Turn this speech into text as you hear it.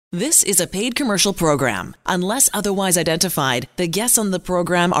This is a paid commercial program. Unless otherwise identified, the guests on the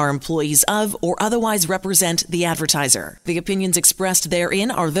program are employees of or otherwise represent the advertiser. The opinions expressed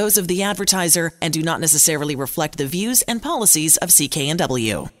therein are those of the advertiser and do not necessarily reflect the views and policies of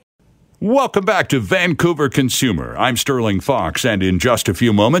CKNW. Welcome back to Vancouver Consumer. I'm Sterling Fox, and in just a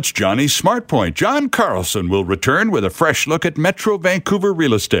few moments, Johnny's Smart Point. John Carlson will return with a fresh look at Metro Vancouver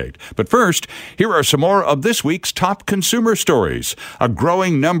real estate. But first, here are some more of this week's top consumer stories. A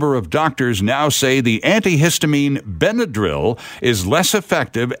growing number of doctors now say the antihistamine Benadryl is less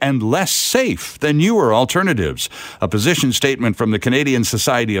effective and less safe than newer alternatives. A position statement from the Canadian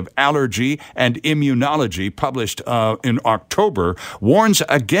Society of Allergy and Immunology published in October warns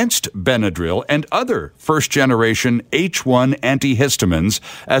against Benadryl and other first-generation H1 antihistamines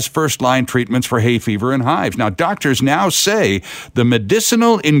as first-line treatments for hay fever and hives. Now, doctors now say the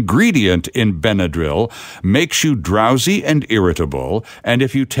medicinal ingredient in Benadryl makes you drowsy and irritable, and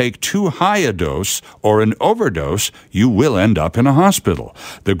if you take too high a dose or an overdose, you will end up in a hospital.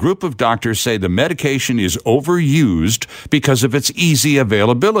 The group of doctors say the medication is overused because of its easy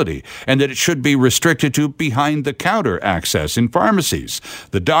availability, and that it should be restricted to behind-the-counter access in pharmacies.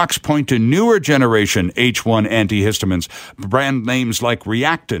 The docs point to newer generation H1 antihistamines, brand names like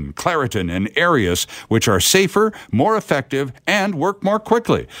Reactin, Claritin, and Arius, which are safer, more effective, and work more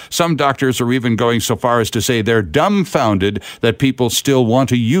quickly. Some doctors are even going so far as to say they're dumbfounded that people still want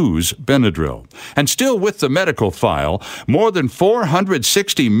to use Benadryl. And still with the medical file, more than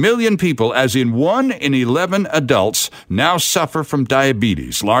 460 million people, as in 1 in 11 adults, now suffer from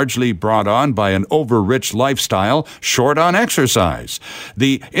diabetes, largely brought on by an over-rich lifestyle, short on exercise.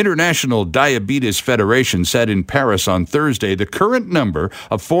 The International Diabetes Federation said in Paris on Thursday the current number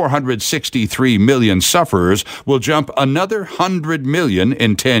of 463 million sufferers will jump another 100 million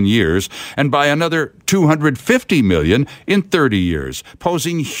in 10 years and by another 250 million in 30 years,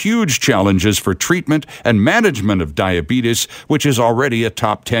 posing huge challenges for treatment and management of diabetes, which is already a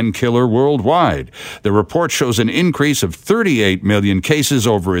top 10 killer worldwide. The report shows an increase of 38 million cases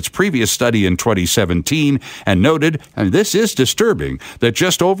over its previous study in 2017 and noted, and this is disturbing, that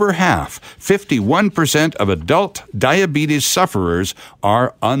just over half, 51% of adult diabetes sufferers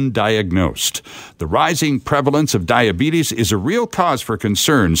are undiagnosed. The rising prevalence of diabetes is a real cause for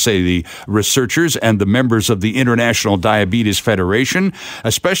concern, say the researchers and the members of the International Diabetes Federation,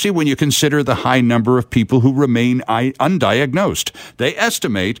 especially when you consider the high number of people who remain undiagnosed. They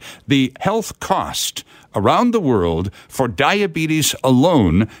estimate the health cost around the world for diabetes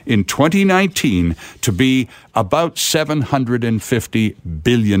alone in 2019 to be about $750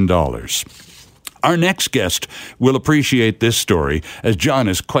 billion. Our next guest will appreciate this story, as John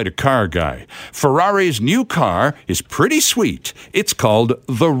is quite a car guy. Ferrari's new car is pretty sweet. It's called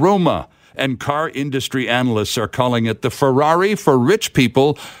the Roma, and car industry analysts are calling it the Ferrari for rich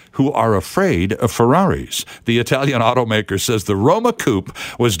people who are afraid of Ferraris. The Italian automaker says the Roma Coupe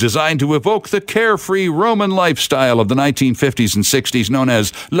was designed to evoke the carefree Roman lifestyle of the 1950s and 60s known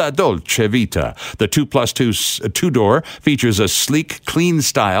as La Dolce Vita. The 2+2 two-door features a sleek, clean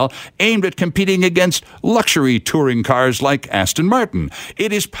style aimed at competing against luxury touring cars like Aston Martin.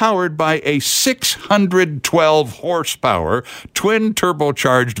 It is powered by a 612 horsepower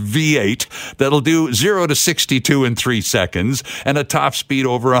twin-turbocharged V8 that'll do 0 to 62 in 3 seconds and a top speed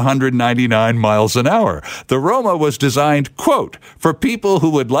over 199 miles an hour. The Roma was designed, quote, for people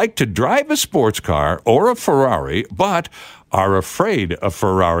who would like to drive a sports car or a Ferrari, but are afraid of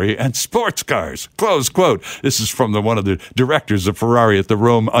Ferrari and sports cars, close quote. This is from one of the directors of Ferrari at the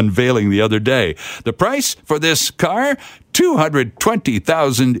Rome unveiling the other day. The price for this car,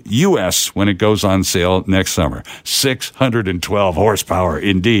 $220,000 US when it goes on sale next summer. 612 horsepower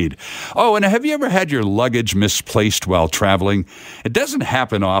indeed. Oh, and have you ever had your luggage misplaced while traveling? It doesn't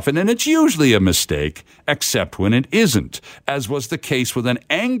happen often, and it's usually a mistake, except when it isn't, as was the case with an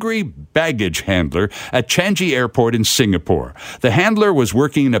angry baggage handler at Changi Airport in Singapore. The handler was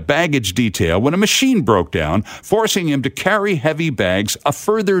working in a baggage detail when a machine broke down, forcing him to carry heavy bags a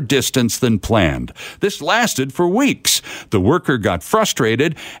further distance than planned. This lasted for weeks. The worker got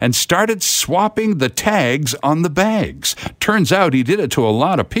frustrated and started swapping the tags on the bags. Turns out he did it to a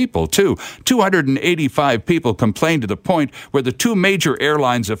lot of people, too. 285 people complained to the point where the two major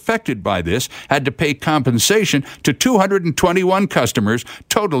airlines affected by this had to pay compensation to 221 customers,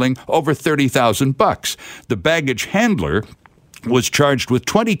 totaling over $30,000. The baggage handler was charged with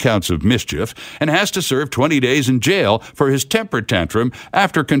 20 counts of mischief and has to serve 20 days in jail for his temper tantrum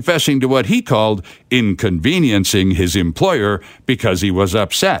after confessing to what he called inconveniencing his employer because he was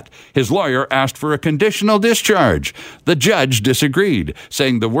upset. His lawyer asked for a conditional discharge. The judge disagreed,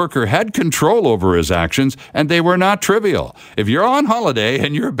 saying the worker had control over his actions and they were not trivial. If you're on holiday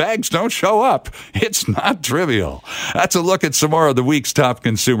and your bags don't show up, it's not trivial. That's a look at some more of the week's top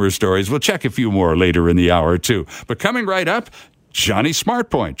consumer stories. We'll check a few more later in the hour, too. But coming right up, Johnny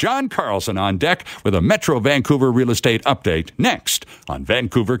SmartPoint, John Carlson on deck with a Metro Vancouver real estate update next on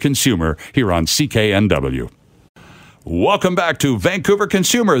Vancouver Consumer here on CKNW. Welcome back to Vancouver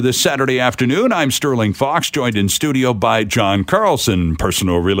Consumer this Saturday afternoon. I'm Sterling Fox, joined in studio by John Carlson,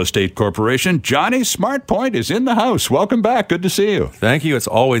 Personal Real Estate Corporation. Johnny SmartPoint is in the house. Welcome back. Good to see you. Thank you. It's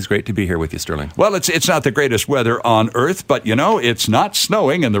always great to be here with you, Sterling. Well, it's not the greatest weather on Earth, but it's not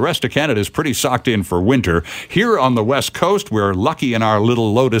snowing and the rest of Canada is pretty socked in for winter. Here on the West Coast, we're lucky in our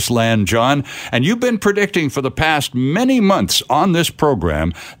little Lotus land, John, and you've been predicting for the past many months on this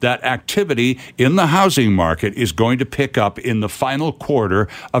program that activity in the housing market is going to pick up in the final quarter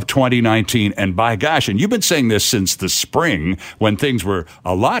of 2019. And by gosh, and you've been saying this since the spring when things were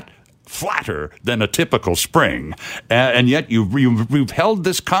a lot flatter than a typical spring. And yet you've held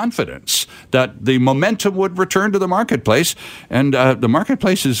this confidence that the momentum would return to the marketplace. And the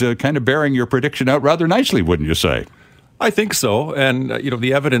marketplace is kind of bearing your prediction out rather nicely, wouldn't you say? I think so. And,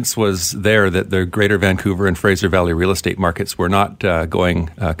 the evidence was there that the Greater Vancouver and Fraser Valley real estate markets were not going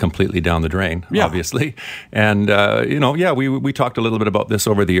completely down the drain, obviously. And, we talked a little bit about this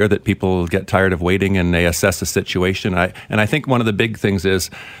over the year, that people get tired of waiting and they assess the situation. And I think one of the big things is,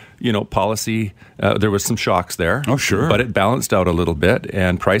 policy, there was some shocks there. Oh, sure. But it balanced out a little bit.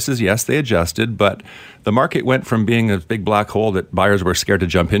 And prices, yes, they adjusted. But the market went from being a big black hole that buyers were scared to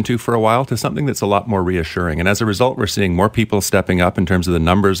jump into for a while to something that's a lot more reassuring. And as a result, we're seeing more people stepping up in terms of the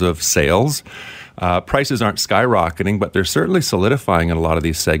numbers of sales. Prices aren't skyrocketing, but they're certainly solidifying in a lot of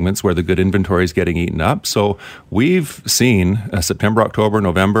these segments where the good inventory is getting eaten up. So we've seen September, October,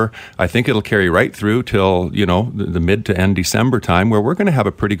 November. I think it'll carry right through till, the mid to end December time where we're going to have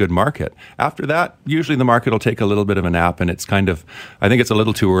a pretty good market. After that, usually the market will take a little bit of a nap, and it's I think it's a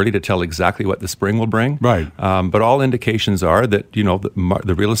little too early to tell exactly what the spring will bring. Right. But all indications are that,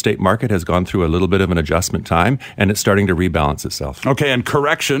 the real estate market has gone through a little bit of an adjustment time, and it's starting to rebalance itself. Okay, and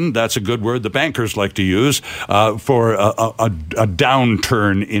correction, that's a good word the bankers like to use for a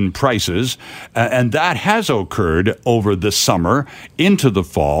downturn in prices. And that has occurred over the summer into the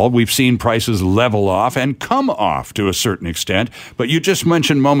fall. We've seen prices level off and come off to a certain extent. But you just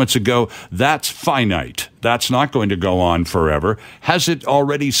mentioned moments ago, that's finite. That's not going to go on forever. Has it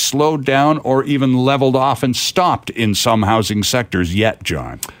already slowed down or even leveled off and stopped in some housing sectors yet,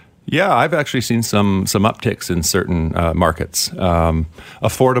 John? Yeah, I've actually seen some upticks in certain markets.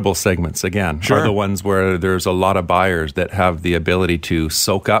 Affordable segments, again, are the ones where there's a lot of buyers that have the ability to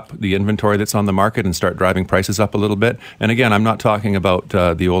soak up the inventory that's on the market and start driving prices up a little bit. And again, I'm not talking about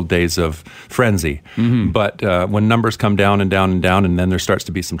the old days of frenzy, but when numbers come down and down and down, and then there starts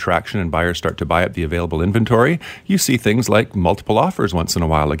to be some traction and buyers start to buy up the available inventory, you see things like multiple offers once in a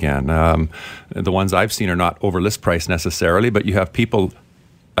while again. The ones I've seen are not over list price necessarily, but you have people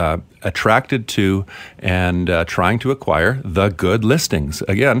attracted to and trying to acquire the good listings.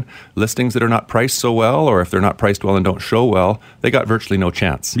 Again, listings that are not priced so well, or if they're not priced well and don't show well, they got virtually no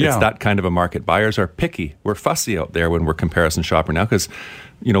chance. Yeah. It's that kind of a market. Buyers are picky. We're fussy out there when we're comparison shopper now because,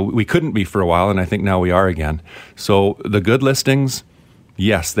 we couldn't be for a while, and I think now we are again. So the good listings,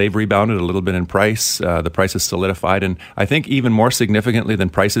 yes, they've rebounded a little bit in price. The price is solidified. And I think even more significantly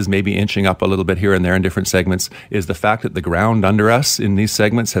than prices maybe inching up a little bit here and there in different segments is the fact that the ground under us in these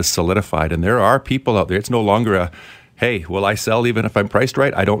segments has solidified. And there are people out there. It's no longer hey, will I sell even if I'm priced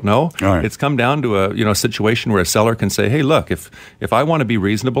right? I don't know. Right. It's come down to a situation where a seller can say, hey, look, if I want to be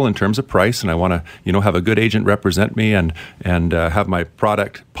reasonable in terms of price and I want to have a good agent represent me and have my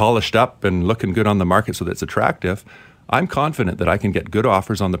product polished up and looking good on the market so that it's attractive, I'm confident that I can get good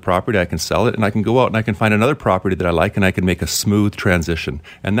offers on the property, I can sell it, and I can go out and I can find another property that I like and I can make a smooth transition.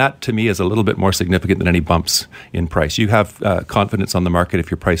 And that, to me, is a little bit more significant than any bumps in price. You have confidence on the market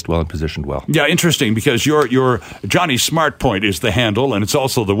if you're priced well and positioned well. Yeah, interesting, because your Johnny SmartPoint is the handle, and it's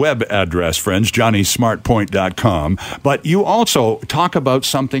also the web address, friends, johnnysmartpoint.com. But you also talk about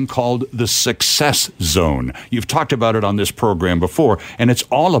something called the Success Zone. You've talked about it on this program before, and it's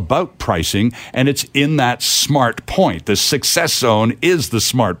all about pricing, and it's in that smart point. The Success Zone is the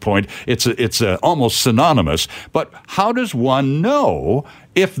smart point. It's almost synonymous. But how does one know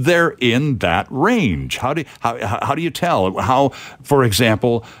if they're in that range? How do you tell? How, for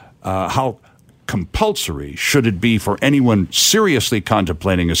example, how compulsory should it be for anyone seriously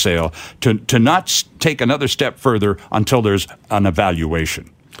contemplating a sale to not take another step further until there's an evaluation?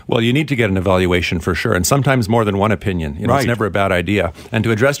 Well, you need to get an evaluation for sure, and sometimes more than one opinion. It's never a bad idea. And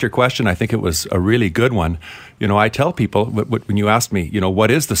to address your question, I think it was a really good one. I tell people, when you ask me,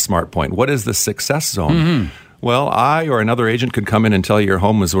 what is the smart point? What is the success zone? Mm-hmm. Well, I or another agent could come in and tell you your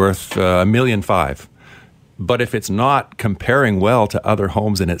home is worth $1.5 million. But if it's not comparing well to other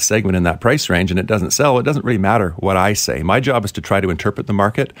homes in its segment in that price range and it doesn't sell, it doesn't really matter what I say. My job is to try to interpret the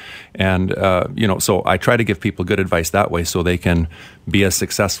market. And, so I try to give people good advice that way so they can be as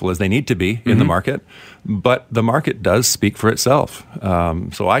successful as they need to be in the market. But the market does speak for itself.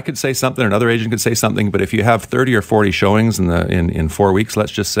 So I could say something, another agent could say something, but if you have 30 or 40 showings in 4 weeks,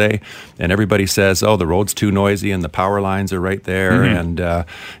 let's just say, and everybody says, oh, the road's too noisy and the power lines are right there and,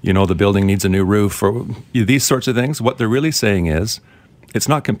 the building needs a new roof, or these sorts of things, what they're really saying is it's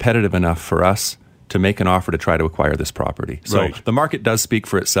not competitive enough for us to make an offer to try to acquire this property. So the market does speak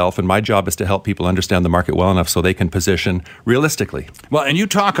for itself, and my job is to help people understand the market well enough so they can position realistically. Well, and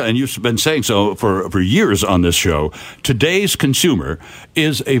you've been saying so for years on this show, today's consumer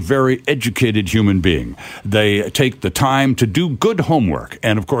is a very educated human being. They take the time to do good homework.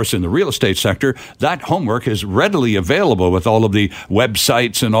 And of course, in the real estate sector, that homework is readily available with all of the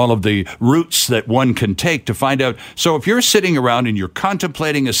websites and all of the routes that one can take to find out. So if you're sitting around and you're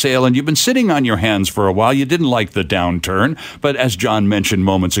contemplating a sale and you've been sitting on your hands for a while, you didn't like the downturn, but as John mentioned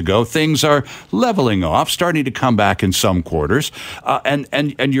moments ago, things are leveling off, starting to come back in some quarters, and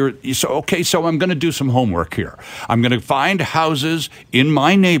so I'm going to do some homework here. I'm going to find houses in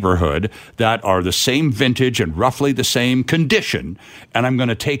my neighborhood that are the same vintage and roughly the same condition, and I'm going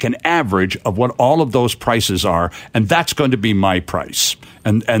to take an average of what all of those prices are, and that's going to be my price.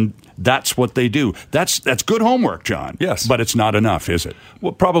 And that's what they do. That's good homework, John. Yes. But it's not enough, is it?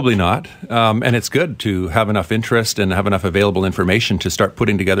 Well, probably not. And it's good to have enough interest and have enough available information to start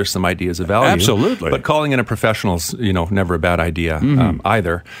putting together some ideas of value. Absolutely. But calling in a professional's, never a bad idea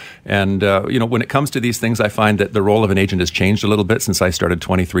either. And, when it comes to these things, I find that the role of an agent has changed a little bit since I started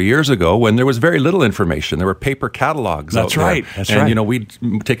 23 years ago when there was very little information. There were paper catalogs out there. That's right. And, we'd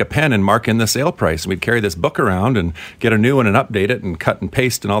take a pen and mark in the sale price. And we'd carry this book around and get a new one and update it and cut and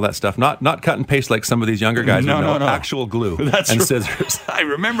paste and all that stuff. Not cut and paste like some of these younger guys. No. Actual glue and scissors. I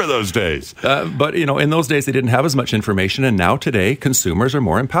remember those days. But, in those days, they didn't have as much information. And now today, consumers are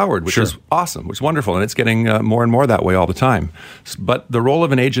more empowered, which is awesome, which is wonderful. And it's getting more and more that way all the time. But the role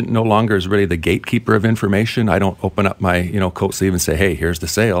of an agent no longer is really the gatekeeper of information. I don't open up my, coat sleeve and say, hey, here's the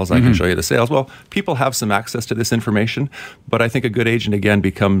sales. I can show you the sales. Well, people have some access to this information. But I think a good agent, again,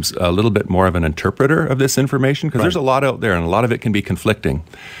 becomes a little bit more of an interpreter of this information because there's a lot out there and a lot of it can be conflicting.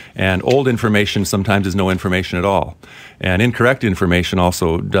 And old information sometimes is no information at all. And incorrect information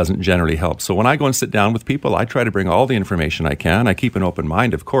also doesn't generally help. So when I go and sit down with people, I try to bring all the information I can. I keep an open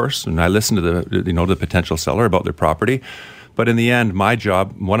mind, of course, and I listen to the potential seller about their property. But in the end, my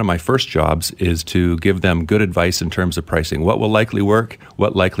job, one of my first jobs, is to give them good advice in terms of pricing. What will likely work?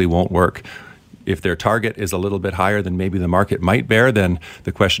 What likely won't work? If their target is a little bit higher than maybe the market might bear, then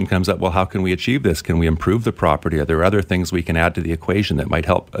the question comes up, well, how can we achieve this? Can we improve the property? Are there other things we can add to the equation that might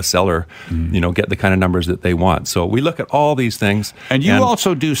help a seller, get the kind of numbers that they want? So we look at all these things. And you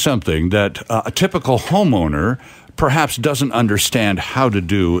also do something that a typical homeowner perhaps doesn't understand how to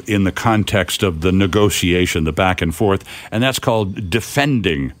do in the context of the negotiation, the back and forth, and that's called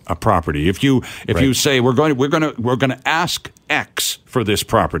defending a property. If you say we're going to ask X for this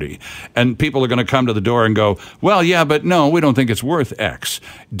property, and people are going to come to the door and go, well, yeah, but no, we don't think it's worth X.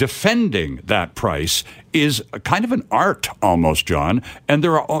 Defending that price is a kind of an art almost, John, and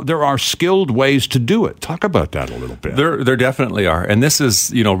there are skilled ways to do it. Talk about that a little bit. There definitely are, and this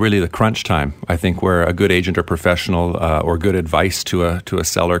is really the crunch time, I think, where a good agent or professional or good advice to a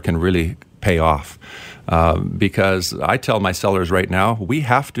seller can really pay off. Because I tell my sellers right now, we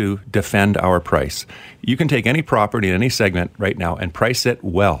have to defend our price. You can take any property in any segment right now and price it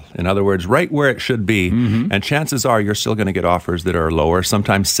well. In other words, right where it should be. And chances are you're still going to get offers that are lower,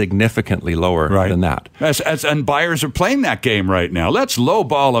 sometimes significantly lower than that. And buyers are playing that game right now. Let's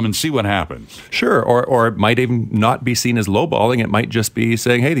lowball them and see what happens. Sure. Or it might even not be seen as lowballing. It might just be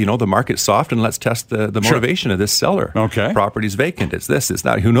saying, hey, the market's soft and let's test the motivation of this seller. Okay. Property's vacant. It's this, it's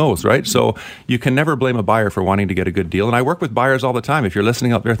that. Who knows, right? So you can never blame a buyer for wanting to get a good deal. And I work with buyers all the time. If you're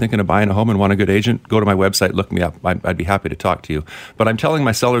listening out there thinking of buying a home and want a good agent, go to my website, look me up. I'd be happy to talk to you. But I'm telling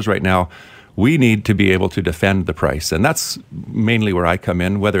my sellers right now, we need to be able to defend the price. And that's mainly where I come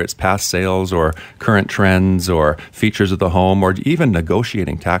in, whether it's past sales or current trends or features of the home or even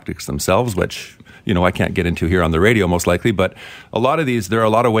negotiating tactics themselves, which I can't get into here on the radio most likely, but there are a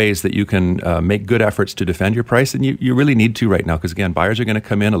lot of ways that you can make good efforts to defend your price, and you really need to right now, because again, buyers are going to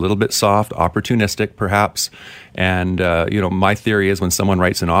come in a little bit soft, opportunistic perhaps, and my theory is when someone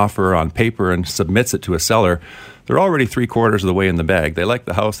writes an offer on paper and submits it to a seller, they're already 3/4 of the way in the bag. They like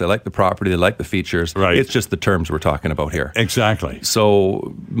the house, they like the property, they like the features. Right. It's just the terms we're talking about here. Exactly.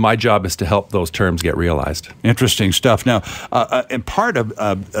 So my job is to help those terms get realized. Interesting stuff. Now, and part of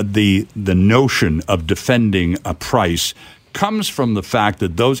the notion of defending a price comes from the fact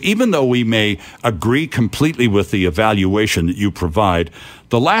that even though we may agree completely with the evaluation that you provide,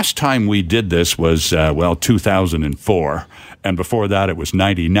 the last time we did this was, 2004. And before that, it was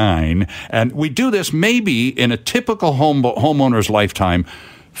 99. And we do this maybe in a typical homeowner's lifetime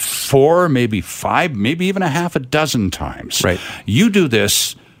 4, maybe 5, maybe even a half a dozen times. Right. You do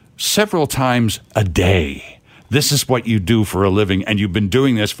this several times a day. This is what you do for a living, and you've been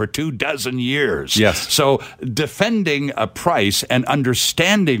doing this for 24 years. Yes. So defending a price and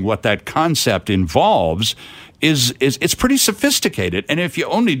understanding what that concept involves is it's pretty sophisticated. And if you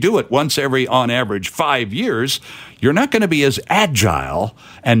only do it once every, on average, 5 years, you're not going to be as agile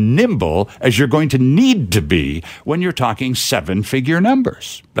and nimble as you're going to need to be when you're talking 7-figure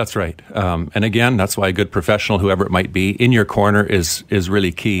numbers. That's right. And again, that's why a good professional, whoever it might be, in your corner is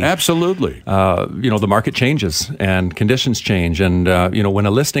really key. Absolutely. The market changes and conditions change. And, when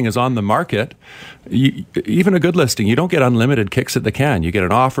a listing is on the market, even a good listing, you don't get unlimited kicks at the can. You get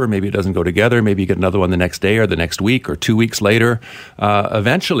an offer, maybe it doesn't go together, maybe you get another one the next day or the next week or 2 weeks later.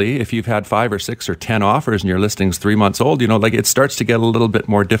 Eventually, if you've had 5 or 6 or 10 offers and your listing's 3 months old, it starts to get a little bit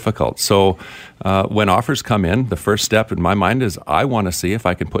more difficult. So when offers come in, the first step in my mind is I want to see if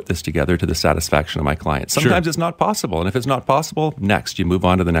I can put this together to the satisfaction of my client. Sometimes It's not possible. And if it's not possible, next, you move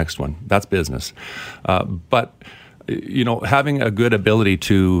on to the next one. That's business. But having a good ability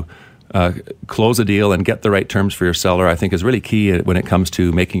to close a deal and get the right terms for your seller, I think, is really key when it comes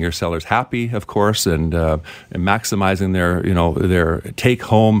to making your sellers happy, of course, and maximizing their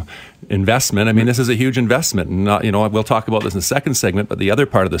take-home investment. I mean, this is a huge investment, and we'll talk about this in the second segment. But the other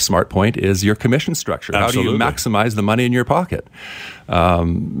part of the smart point is your commission structure. Absolutely. How do you maximize the money in your pocket?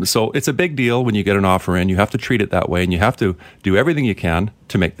 So it's a big deal when you get an offer in. You have to treat it that way, and you have to do everything you can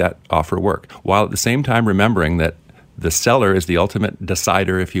to make that offer work, while at the same time remembering that the seller is the ultimate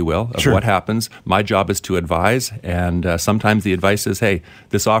decider, if you will, of what happens. My job is to advise, and sometimes the advice is, hey,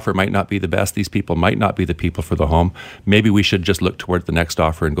 this offer might not be the best. These people might not be the people for the home. Maybe we should just look toward the next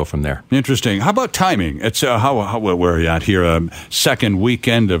offer and go from there. Interesting. How about timing? It's where are you at here? Second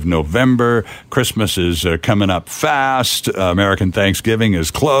weekend of November. Christmas is coming up fast. American Thanksgiving is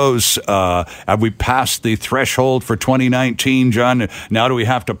close. Have we passed the threshold for 2019, John? Now do we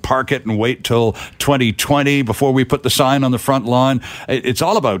have to park it and wait till 2020 before we put the sign on the front lawn? It's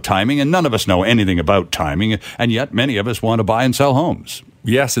all about timing, and none of us know anything about timing, and yet many of us want to buy and sell homes.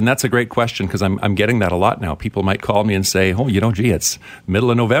 Yes, and that's a great question, because I'm getting that a lot now. People might call me and say, it's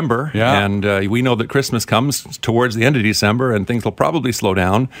middle of November, and we know that Christmas comes towards the end of December, and things will probably slow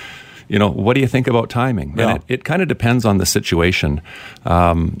down. What do you think about timing? Yeah. And it kind of depends on the situation.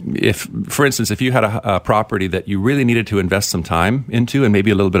 For instance, if you had a property that you really needed to invest some time into and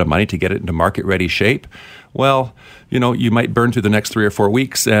maybe a little bit of money to get it into market-ready shape, well, you might burn through the next 3 or 4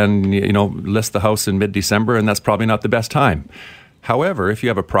 weeks and, list the house in mid-December, and that's probably not the best time. However, if you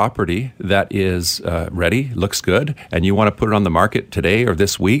have a property that is ready, looks good, and you want to put it on the market today or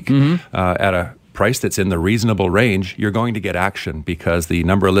this week at a price that's in the reasonable range, you're going to get action, because the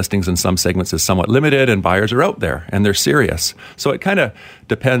number of listings in some segments is somewhat limited and buyers are out there and they're serious. So it kind of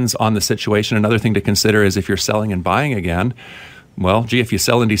depends on the situation. Another thing to consider is if you're selling and buying again, well, if you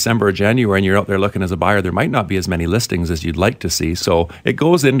sell in December or January and you're out there looking as a buyer, there might not be as many listings as you'd like to see. So it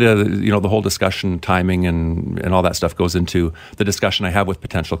goes into, the whole discussion, timing and all that stuff goes into the discussion I have with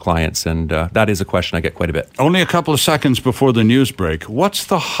potential clients. And that is a question I get quite a bit. Only a couple of seconds before the news break. What's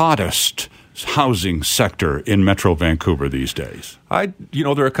the hottest housing sector in Metro Vancouver these days? There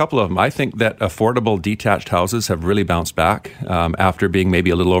are a couple of them. I think that affordable detached houses have really bounced back after being maybe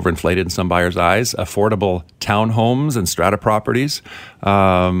a little overinflated in some buyers' eyes. Affordable townhomes and strata properties.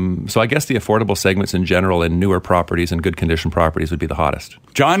 So I guess the affordable segments in general and newer properties and good condition properties would be the hottest.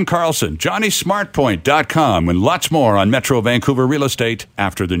 John Carlson, JohnnySmartPoint.com, and lots more on Metro Vancouver real estate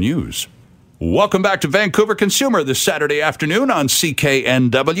after the news. Welcome back to Vancouver Consumer this Saturday afternoon on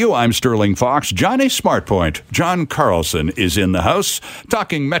CKNW. I'm Sterling Fox. Johnny SmartPoint, John Carlson is in the house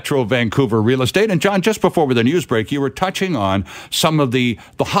talking Metro Vancouver real estate. And John, just before the news break, you were touching on some of the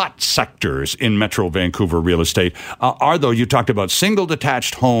hot sectors in Metro Vancouver real estate. You talked about single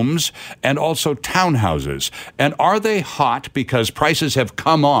detached homes and also townhouses. And are they hot because prices have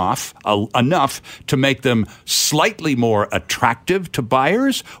come off enough to make them slightly more attractive to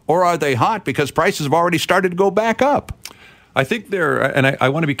buyers? Or are they hot because prices have already started to go back up? I think I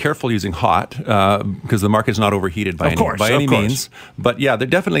want to be careful using hot because the market's not overheated by any means. But yeah, they're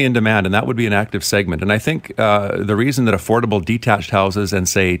definitely in demand, and that would be an active segment. And I think the reason that affordable detached houses and,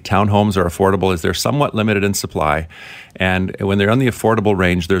 say, townhomes are affordable is they're somewhat limited in supply. And when they're on the affordable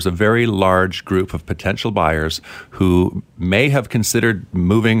range, there's a very large group of potential buyers who may have considered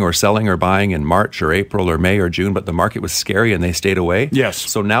moving or selling or buying in March or April or May or June, but the market was scary and they stayed away. Yes.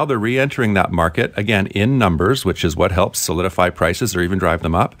 So now they're re-entering that market, again, in numbers, which is what helps solidify prices or even drive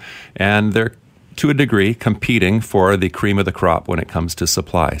them up. And they're, to a degree, competing for the cream of the crop when it comes to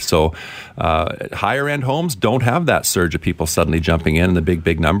supply. So higher-end homes don't have that surge of people suddenly jumping in the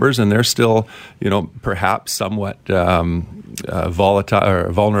big numbers, and they're still, perhaps somewhat volatile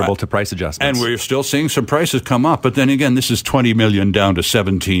or vulnerable to price adjustments. And we're still seeing some prices come up. But then again, this is $20 million down to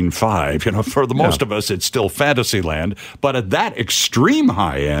 $17.5. For the most of us, it's still fantasy land. But at that extreme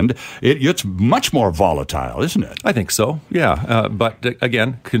high end, it's much more volatile, isn't it? I think so, yeah. But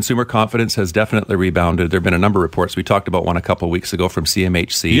again, consumer confidence has definitely rebounded. There have been a number of reports. We talked about one a couple of weeks ago from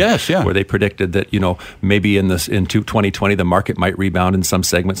CMHC. Yes, yeah. Where they predicted that, maybe in 2020, the market might rebound in some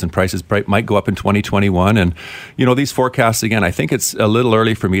segments and prices might go up in 2021. And, these forecasts, again, I think it's a little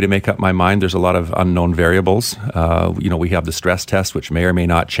early for me to make up my mind. There's a lot of unknown variables. We have the stress test, which may or may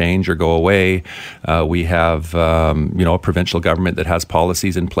not change or go away. We have, a provincial government that has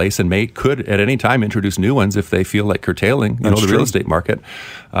policies in place and could at any time introduce new ones if they feel like curtailing, the real estate market.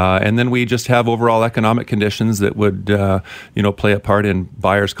 And then we just have overall economic conditions that would, play a part in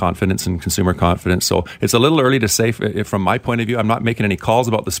buyers' confidence and consumer confidence. So it's a little early to say, from my point of view. I'm not making any calls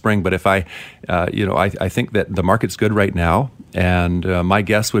about the spring, but if I think that the market's good right now, and my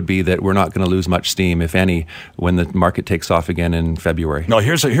guess would be that we're not going to lose much steam, if any, when the market takes off again in February. No,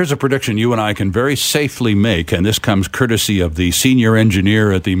 here's a prediction you and I can very safely make, and this comes courtesy of the senior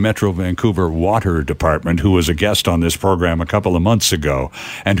engineer at the Metro Vancouver Water Department, who was a guest on this program a couple of months ago,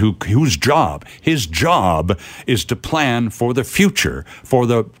 and his job is to plan for the future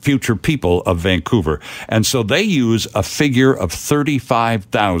people of Vancouver. And so they use a figure of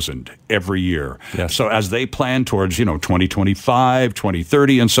 35,000 every year. Yes. So as they plan towards, 2025,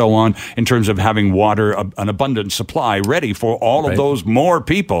 2030, and so on, in terms of having water, an abundant supply ready for all of those more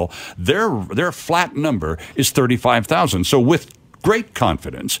people, their flat number is 35,000. So with great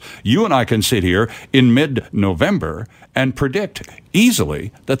confidence, you and I can sit here in mid-November and predict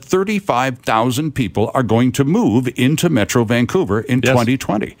easily that 35,000 people are going to move into Metro Vancouver in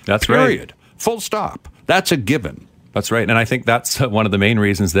 2020. That's period. Right. Full stop. That's a given. That's right. And I think that's one of the main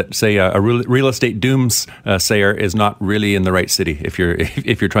reasons that, say, a real estate doomsayer is not really in the right city if you're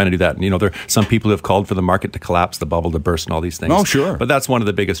trying to do that. And, there are some people who have called for the market to collapse, the bubble to burst, and all these things. Oh, sure. But that's one of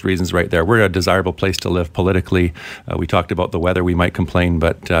the biggest reasons right there. We're a desirable place to live politically. We talked about the weather. We might complain,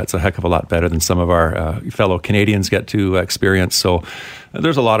 but it's a heck of a lot better than some of our fellow Canadians get to experience. So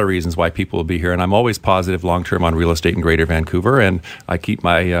there's a lot of reasons why people will be here. And I'm always positive long-term on real estate in Greater Vancouver. And I keep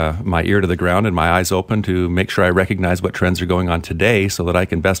my ear to the ground and my eyes open to make sure I recognize what trends are going on today so that I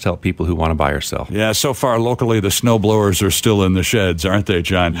can best help people who want to buy or sell. Yeah, so far locally, the snowblowers are still in the sheds, aren't they,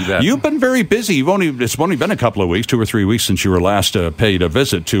 John? You've been very busy. It's only been a couple of weeks, 2 or 3 weeks since you were last paid a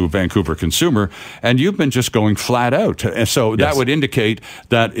visit to Vancouver Consumer, and you've been just going flat out. And so that would indicate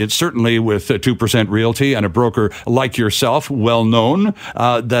that it's certainly with 2% Realty and a broker like yourself, well known,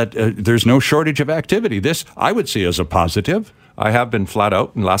 that there's no shortage of activity. This, I would see as a positive. I have been flat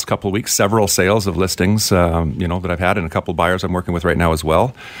out in the last couple of weeks, several sales of listings, that I've had, and a couple of buyers I'm working with right now as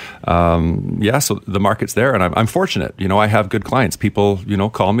well. So the market's there, and I'm fortunate. I have good clients. People,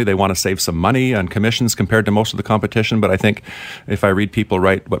 call me. They want to save some money on commissions compared to most of the competition. But I think if I read people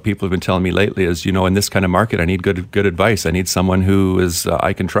right, what people have been telling me lately is, in this kind of market, I need good advice. I need someone who is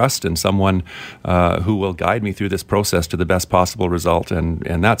I can trust, and someone who will guide me through this process to the best possible result.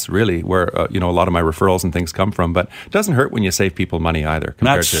 And that's really where a lot of my referrals and things come from. But it doesn't hurt when you save people money either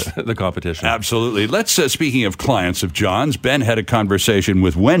compared to the competition. Absolutely. Let's, speaking of clients of John's, Ben had a conversation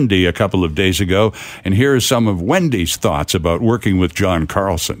with Wendy a couple of days ago, and here are some of Wendy's thoughts about working with John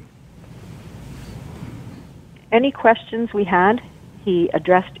Carlson. Any questions we had, he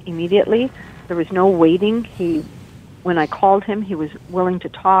addressed immediately. There was no waiting. He when I called him, he was willing to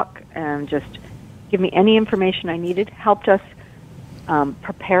talk and just give me any information I needed, helped us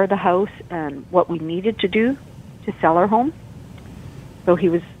prepare the house and what we needed to do to sell our home. So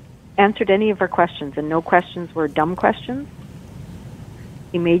he answered any of our questions, and no questions were dumb questions.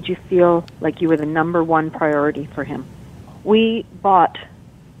 He made you feel like you were the number one priority for him. We bought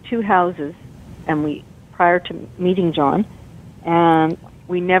 2 houses, and prior to meeting John, and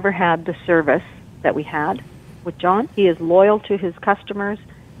we never had the service that we had with John. He is loyal to his customers,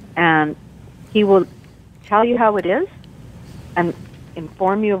 and he will tell you how it is and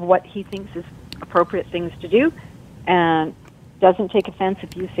inform you of what he thinks is appropriate things to do, and doesn't take offense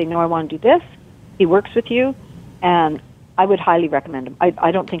if you say, no, I want to do this. He works with you, and I would highly recommend him.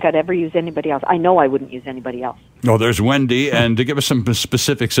 I don't think I'd ever use anybody else. I know I wouldn't use anybody else. Oh, there's Wendy, and to give us some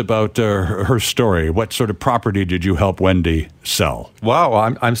specifics about her story, what sort of property did you help Wendy sell?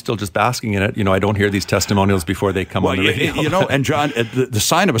 Wow, I'm still just basking in it. I don't hear these testimonials before they come on the radio. And John, the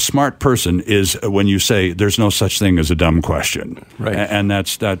sign of a smart person is when you say there's no such thing as a dumb question. Right. And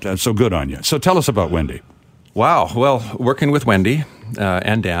that's so good on you. So tell us about Wendy. Wow. Well, working with Wendy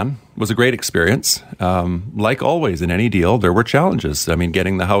and Dan was a great experience. Like always in any deal, there were challenges. I mean,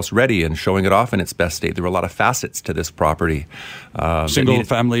 getting the house ready and showing it off in its best state. There were a lot of facets to this property.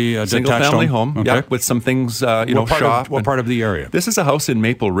 Single-family home. Okay. Yeah, with some things, shop. What part of the area? This is a house in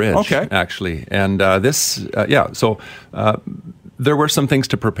Maple Ridge, actually. And so there were some things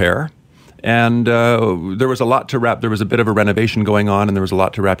to prepare. And there was a lot to wrap. There was a bit of a renovation going on, and there was a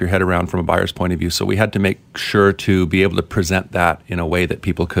lot to wrap your head around from a buyer's point of view. So we had to make sure to be able to present that in a way that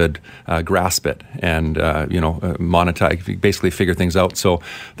people could grasp it and monetize, basically figure things out. So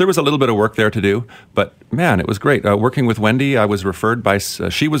there was a little bit of work there to do, but man, it was great. Working with Wendy, she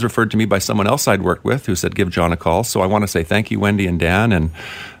was referred to me by someone else I'd worked with who said, give John a call. So I want to say thank you, Wendy and Dan, and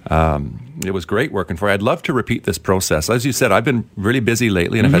it was great working for you. I'd love to repeat this process. As you said, I've been really busy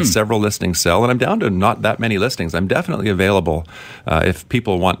lately, and I've had several listings sell, and I'm down to not that many listings. I'm definitely available. If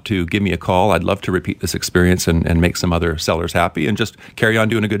people want to give me a call, I'd love to repeat this experience and make some other sellers happy and just carry on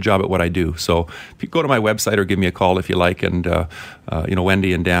doing a good job at what I do. So if you go to my website or give me a call if you like, and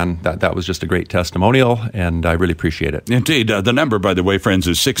Wendy and Dan, that was just a great testimonial, and I really appreciate it. Indeed. The number, by the way, friends,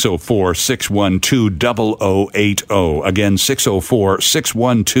 is 604-612-0080. Again,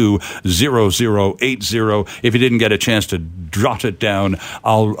 604-612-0080. If you didn't get a chance to jot it down,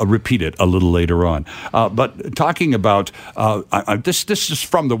 I'll repeat it a little later on. But talking about, this is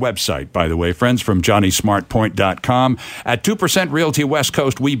from the website, by the way, friends, from JohnnySmartPoint.com. At 2% Realty West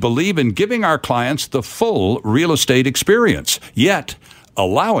Coast, we believe in giving our clients the full real estate experience, yet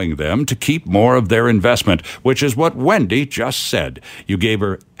allowing them to keep more of their investment, which is what Wendy just said. You gave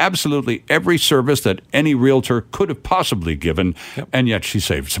her absolutely every service that any realtor could have possibly given, and yet she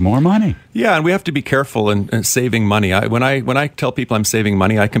saved some more money. Yeah, and we have to be careful in saving money. When I tell people I'm saving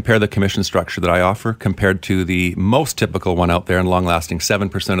money, I compare the commission structure that I offer compared to the most typical one out there in long-lasting,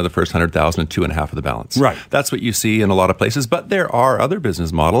 7% of the first 100,000 and 2.5% of the balance. Right. That's what you see in a lot of places, but there are other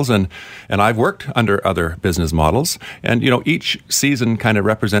business models, and I've worked under other business models, and each season kind of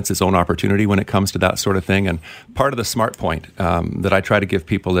represents its own opportunity when it comes to that sort of thing. And part of the smart point that I try to give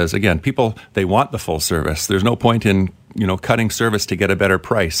people is, again, people, they want the full service. There's no point in cutting service to get a better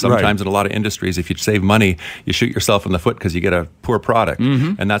price. Sometimes in a lot of industries, if you save money, you shoot yourself in the foot because you get a poor product,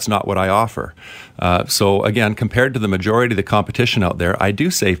 and that's not what I offer. So again, compared to the majority of the competition out there, I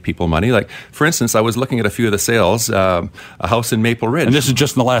do save people money. Like, for instance, I was looking at a few of the sales, a house in Maple Ridge. And this is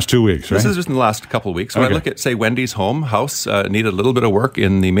just in the last 2 weeks, right? This is just in the last couple of weeks. When I look at, say, Wendy's house, needed a little bit of work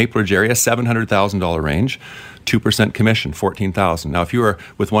in the Maple Ridge area, $700,000 range. 2% commission, $14,000. Now, if you were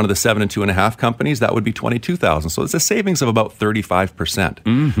with one of the 7 and 2.5 companies, that would be $22,000. So it's a savings of about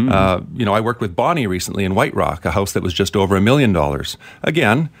 35%. I worked with Bonnie recently in White Rock, a house that was just over $1 million.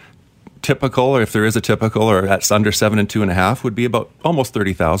 Again, typical, or if there is a typical, or that's under 7 and 2.5, would be about almost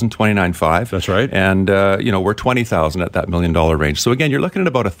 $30,000, $29,500. That's right. And we're $20,000 at that $1 million range. So again, you're looking at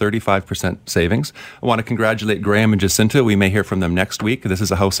about a 35% savings. I want to congratulate Graham and Jacinta. We may hear from them next week. This is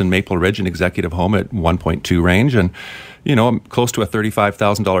a house in Maple Ridge, an executive home at 1.2 range, and close to a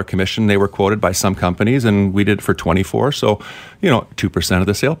 $35,000 commission. They were quoted by some companies, and we did it for $24,000. So 2% of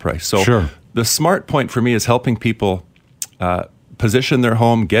the sale price. So sure. The smart point for me is helping people position their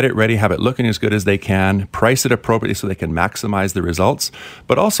home, get it ready, have it looking as good as they can, price it appropriately so they can maximize the results,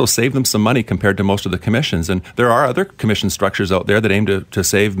 but also save them some money compared to most of the commissions. And there are other commission structures out there that aim to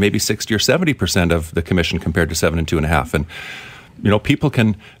save maybe 60 or 70% of the commission compared to 7 and 2.5. And people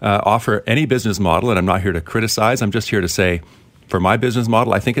can offer any business model, and I'm not here to criticize. I'm just here to say, for my business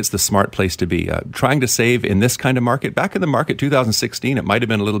model, I think it's the smart place to be. Trying to save in this kind of market, back in the market 2016, it might have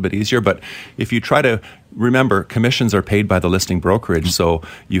been a little bit easier, but if you try to remember, commissions are paid by the listing brokerage, so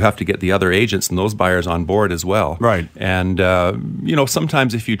you have to get the other agents and those buyers on board as well. Right. And,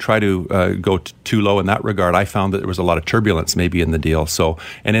 sometimes if you try to go too low in that regard, I found that there was a lot of turbulence maybe in the deal. So,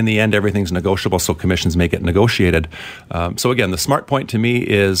 and in the end, everything's negotiable, so commissions may get negotiated. So again, the smart point to me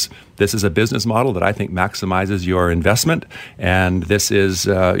is this is a business model that I think maximizes your investment, and this is,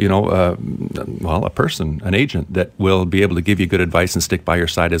 a person, an agent that will be able to give you good advice and stick by your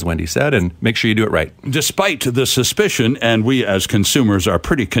side, as Wendy said, and make sure you do it right. Despite the suspicion, and we as consumers are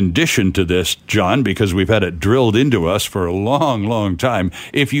pretty conditioned to this, John, because we've had it drilled into us for a long, long time,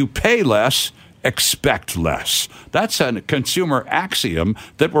 if you pay less, expect less. That's a consumer axiom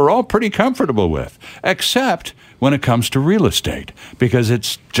that we're all pretty comfortable with, except when it comes to real estate, because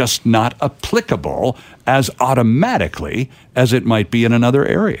it's just not applicable as automatically as it might be in another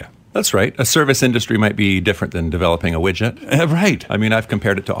area. That's right. A service industry might be different than developing a widget. Right. I mean, I've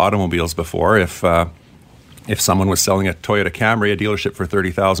compared it to automobiles before. If someone was selling a Toyota Camry, a dealership, for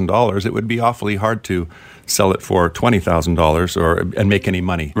 $30,000, it would be awfully hard to sell it for $20,000 and make any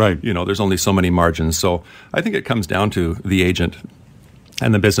money. Right. There's only so many margins. So I think it comes down to the agent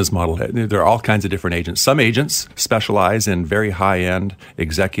and the business model. There are all kinds of different agents. Some agents specialize in very high-end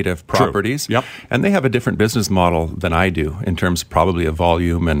executive properties. True. Yep. And they have a different business model than I do in terms probably of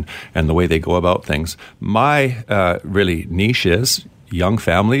volume and the way they go about things. My really niche is young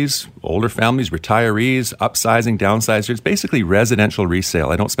families, older families, retirees, upsizing, downsizers. It's basically residential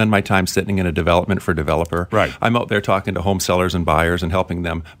resale. I don't spend my time sitting in a development for developer. Right. I'm out there talking to home sellers and buyers and helping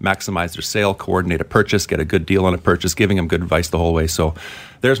them maximize their sale, coordinate a purchase, get a good deal on a purchase, giving them good advice the whole way. So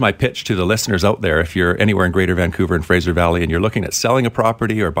there's my pitch to the listeners out there. If you're anywhere in Greater Vancouver and Fraser Valley and you're looking at selling a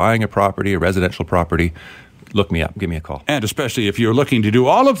property or buying a property, a residential property, look me up. Give me a call. And especially if you're looking to do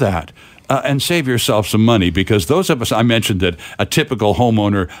all of that and save yourself some money, because those of us, I mentioned that a typical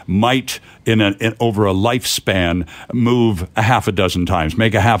homeowner might, over a lifespan, move a half a dozen times,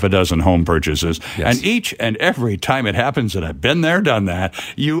 make a half a dozen home purchases. Yes. And each and every time it happens, and I've been there, done that,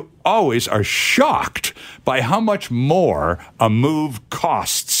 you always are shocked by how much more a move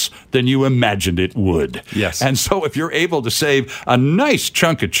costs than you imagined it would. Yes. And so if you're able to save a nice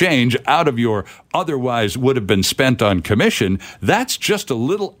chunk of change out of your otherwise would have been spent on commission, that's just a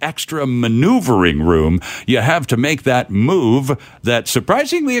little extra maneuvering room you have to make that move, that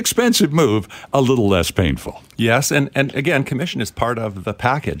surprisingly expensive move, a little less painful. Yes, and again, commission is part of the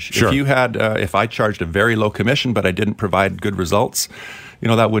package. Sure. If you had, if I charged a very low commission but I didn't provide good results,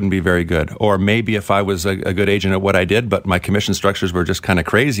 that wouldn't be very good. Or maybe if I was a good agent at what I did, but my commission structures were just kind of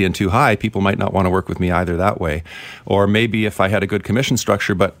crazy and too high, people might not want to work with me either that way. Or maybe if I had a good commission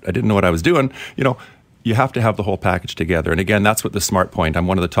structure, but I didn't know what I was doing, you have to have the whole package together. And again, that's what the smart point. I'm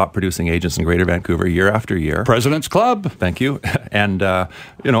one of the top producing agents in Greater Vancouver year after year. President's Club. Thank you. And,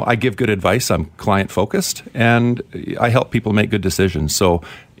 I give good advice. I'm client focused and I help people make good decisions. So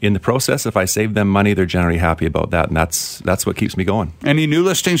in the process, if I save them money, they're generally happy about that, and that's what keeps me going. Any new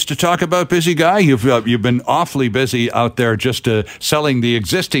listings to talk about, busy guy? You've been awfully busy out there just selling the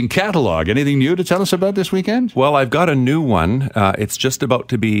existing catalog. Anything new to tell us about this weekend? Well, I've got a new one. It's just about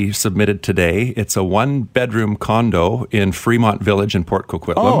to be submitted today. It's a one-bedroom condo in Fremont Village in Port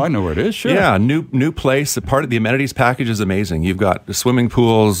Coquitlam. Oh, I know where it is. Sure. Yeah, new place. A part of the amenities package is amazing. You've got swimming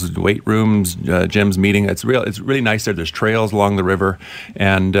pools, weight rooms, gyms, meeting. It's really nice there. There's trails along the river,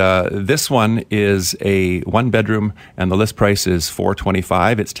 and this one is a one-bedroom, and the list price is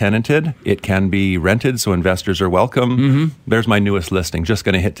 $425. It's tenanted. It can be rented, so investors are welcome. Mm-hmm. There's my newest listing. Just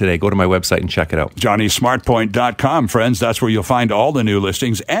going to hit today. Go to my website and check it out. JohnnySmartPoint.com, friends. That's where you'll find all the new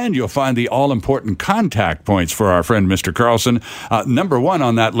listings, and you'll find the all-important contact points for our friend Mr. Carlson. Number one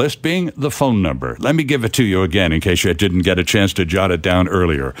on that list being the phone number. Let me give it to you again in case you didn't get a chance to jot it down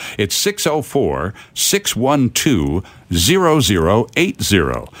earlier. It's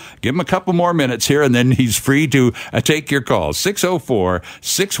 604-612-0080. Give him a couple more minutes here, and then he's free to take your calls.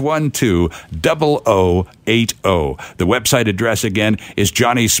 604-612-0080. The website address, again, is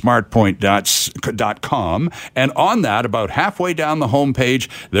johnnysmartpoint.com. And on that, about halfway down the homepage,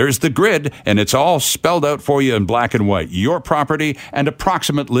 there's the grid, and it's all spelled out for you in black and white. Your property and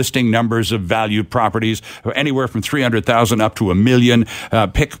approximate listing numbers of valued properties, anywhere from $300,000 up to $1 million.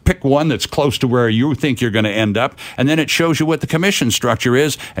 Pick one that's close to where you think you're going to end up, and then it shows you what the commission structure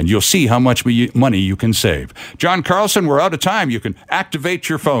is, and you'll see how much money you can save. John Carlson, we're out of time. You can activate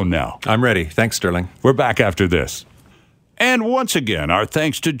your phone now. I'm ready. Thanks, Sterling. We're back after this. And once again, our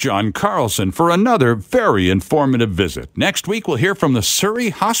thanks to John Carlson for another very informative visit. Next week, we'll hear from the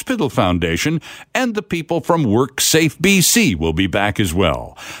Surrey Hospital Foundation, and the people from WorkSafe BC will be back as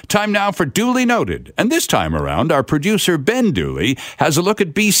well. Time now for Duly Noted. And this time around, our producer Ben Dooley has a look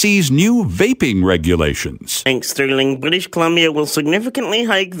at BC's new vaping regulations. Thanks, Sterling. British Columbia will significantly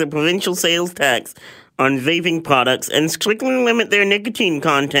hike the provincial sales tax on vaping products and strictly limit their nicotine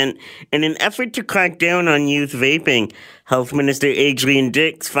content in an effort to crack down on youth vaping. Health Minister Adrian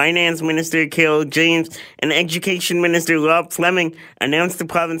Dix, Finance Minister Carol James, and Education Minister Rob Fleming announced the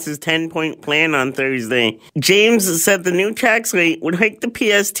province's 10-point plan on Thursday. James said the new tax rate would hike the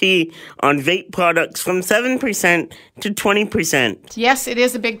PST on vape products from 7% to 20%. Yes, it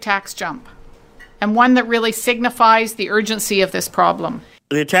is a big tax jump, and one that really signifies the urgency of this problem.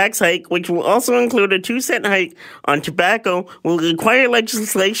 The tax hike, which will also include a 2-cent hike on tobacco, will require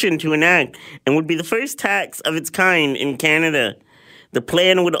legislation to enact and would be the first tax of its kind in Canada. The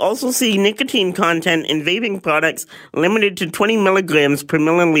plan would also see nicotine content in vaping products limited to 20 milligrams per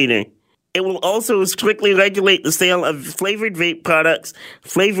milliliter. It will also strictly regulate the sale of flavored vape products.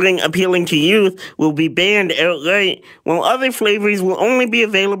 Flavoring appealing to youth will be banned outright, while other flavors will only be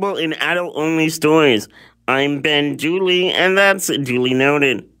available in adult-only stores. I'm Ben Dooley, and that's Duly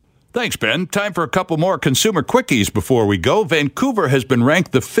Noted. Thanks, Ben. Time for a couple more consumer quickies before we go. Vancouver has been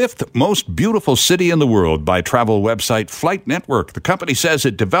ranked the 5th most beautiful city in the world by travel website Flight Network. The company says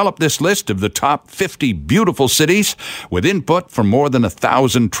it developed this list of the top 50 beautiful cities with input from more than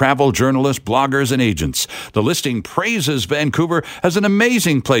 1,000 travel journalists, bloggers, and agents. The listing praises Vancouver as an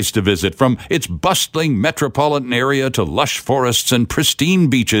amazing place to visit, from its bustling metropolitan area to lush forests and pristine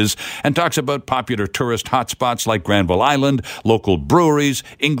beaches, and talks about popular tourist hotspots like Granville Island, local breweries,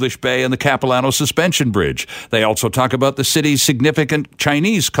 English Bay, and the Capilano Suspension Bridge. They also talk about the city's significant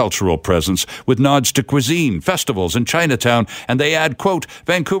Chinese cultural presence with nods to cuisine, festivals, and Chinatown, and they add, quote,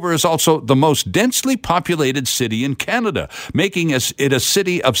 Vancouver is also the most densely populated city in Canada, making it a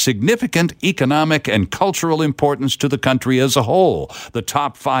city of significant economic and cultural importance to the country as a whole. The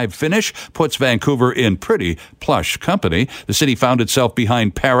top 5 finish puts Vancouver in pretty plush company. The city found itself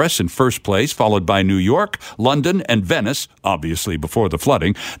behind Paris in first place, followed by New York, London, and Venice, obviously before the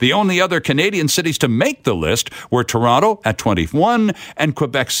flooding. The only other Canadian cities to make the list were Toronto at 21 and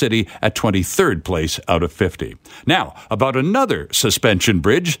Quebec City at 23rd place out of 50. Now, about another suspension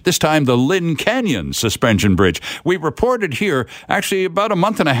bridge, this time the Lynn Canyon Suspension Bridge. We reported here, actually about a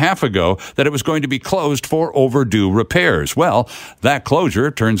month and a half ago, that it was going to be closed for overdue repairs. Well, that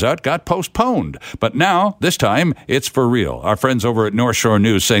closure, turns out, got postponed. But now, this time, it's for real. Our friends over at North Shore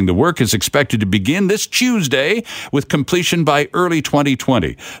News saying the work is expected to begin this Tuesday with completion by early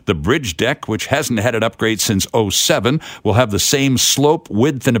 2020. The bridge deck, which hasn't had an upgrade since 2007, will have the same slope,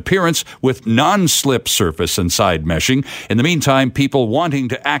 width, and appearance with non-slip surface and side meshing. In the meantime, people wanting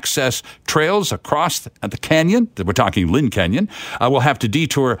to access trails across the canyon, we're talking Lynn Canyon, will have to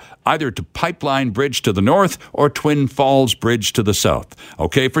detour either to Pipeline Bridge to the north or Twin Falls Bridge to the south.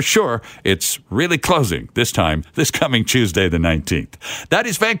 Okay, for sure, it's really closing this coming Tuesday the 19th. That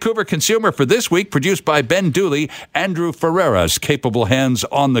is Vancouver Consumer for this week, produced by Ben Dooley, Andrew Ferreira's capable hands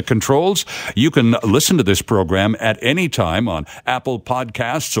on the controls. You can listen to this program at any time on Apple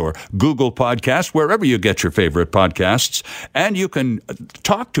Podcasts or Google Podcasts, wherever you get your favorite podcasts. And you can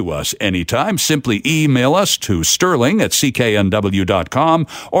talk to us anytime. Simply email us to sterling@cknw.com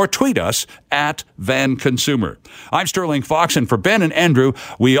or tweet us at VanConsumer. I'm Sterling Fox, and for Ben and Andrew,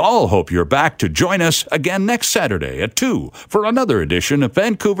 we all hope you're back to join us again next Saturday at 2 for another edition of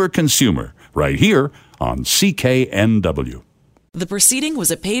Vancouver Consumer, right here on CKNW. The proceeding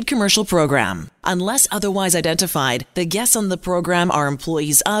was a paid commercial program. Unless otherwise identified, the guests on the program are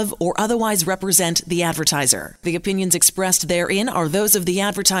employees of or otherwise represent the advertiser. The opinions expressed therein are those of the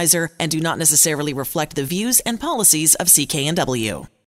advertiser and do not necessarily reflect the views and policies of CKNW.